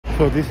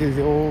So this is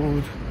the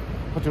old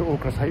Hotel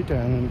Okra site,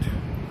 and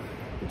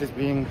it is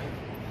being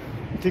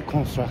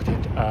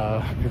deconstructed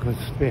because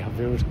they have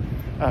built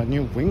a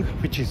new wing,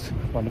 which is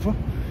wonderful.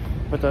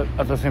 But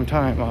at the same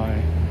time,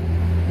 I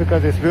look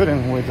at this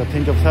building with a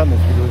tinge of sadness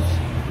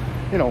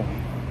because, you know,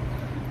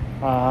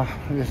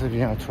 this has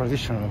been a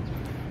traditional,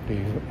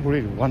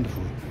 really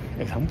wonderful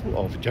example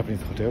of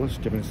Japanese hotels,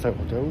 Japanese style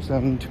hotels,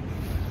 and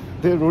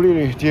they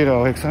really did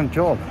an excellent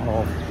job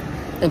of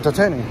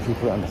entertaining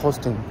people and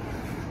hosting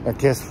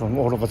guests from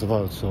all over the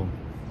world. So,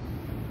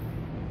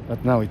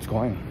 but now it's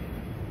going.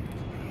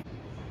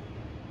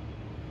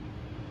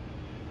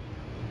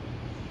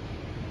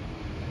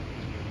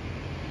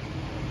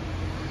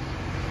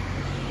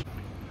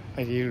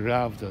 I really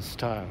love the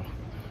style,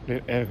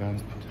 the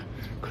elegant,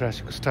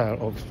 classic style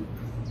of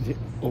the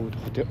old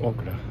Hotel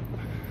Okra.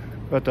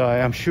 But I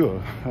am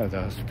sure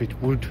the spirit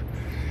would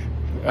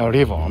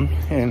live on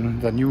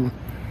in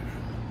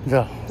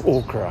the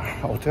Okra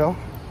Hotel,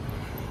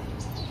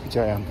 which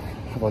I am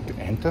about to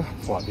enter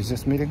for a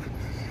business meeting.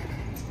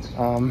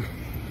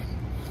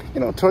 You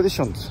know,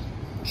 traditions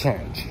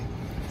change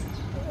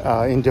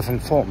in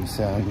different forms,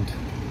 and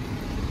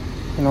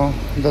you know,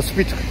 the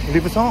spirit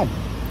lives on.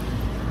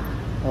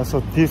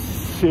 So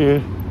this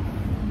is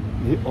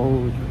the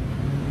old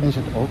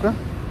ancient Okra,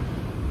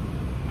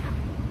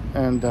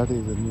 and that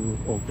is the new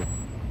Okra.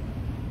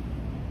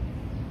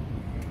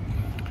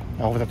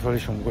 I hope the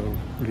tradition will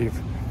live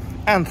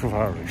and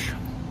flourish.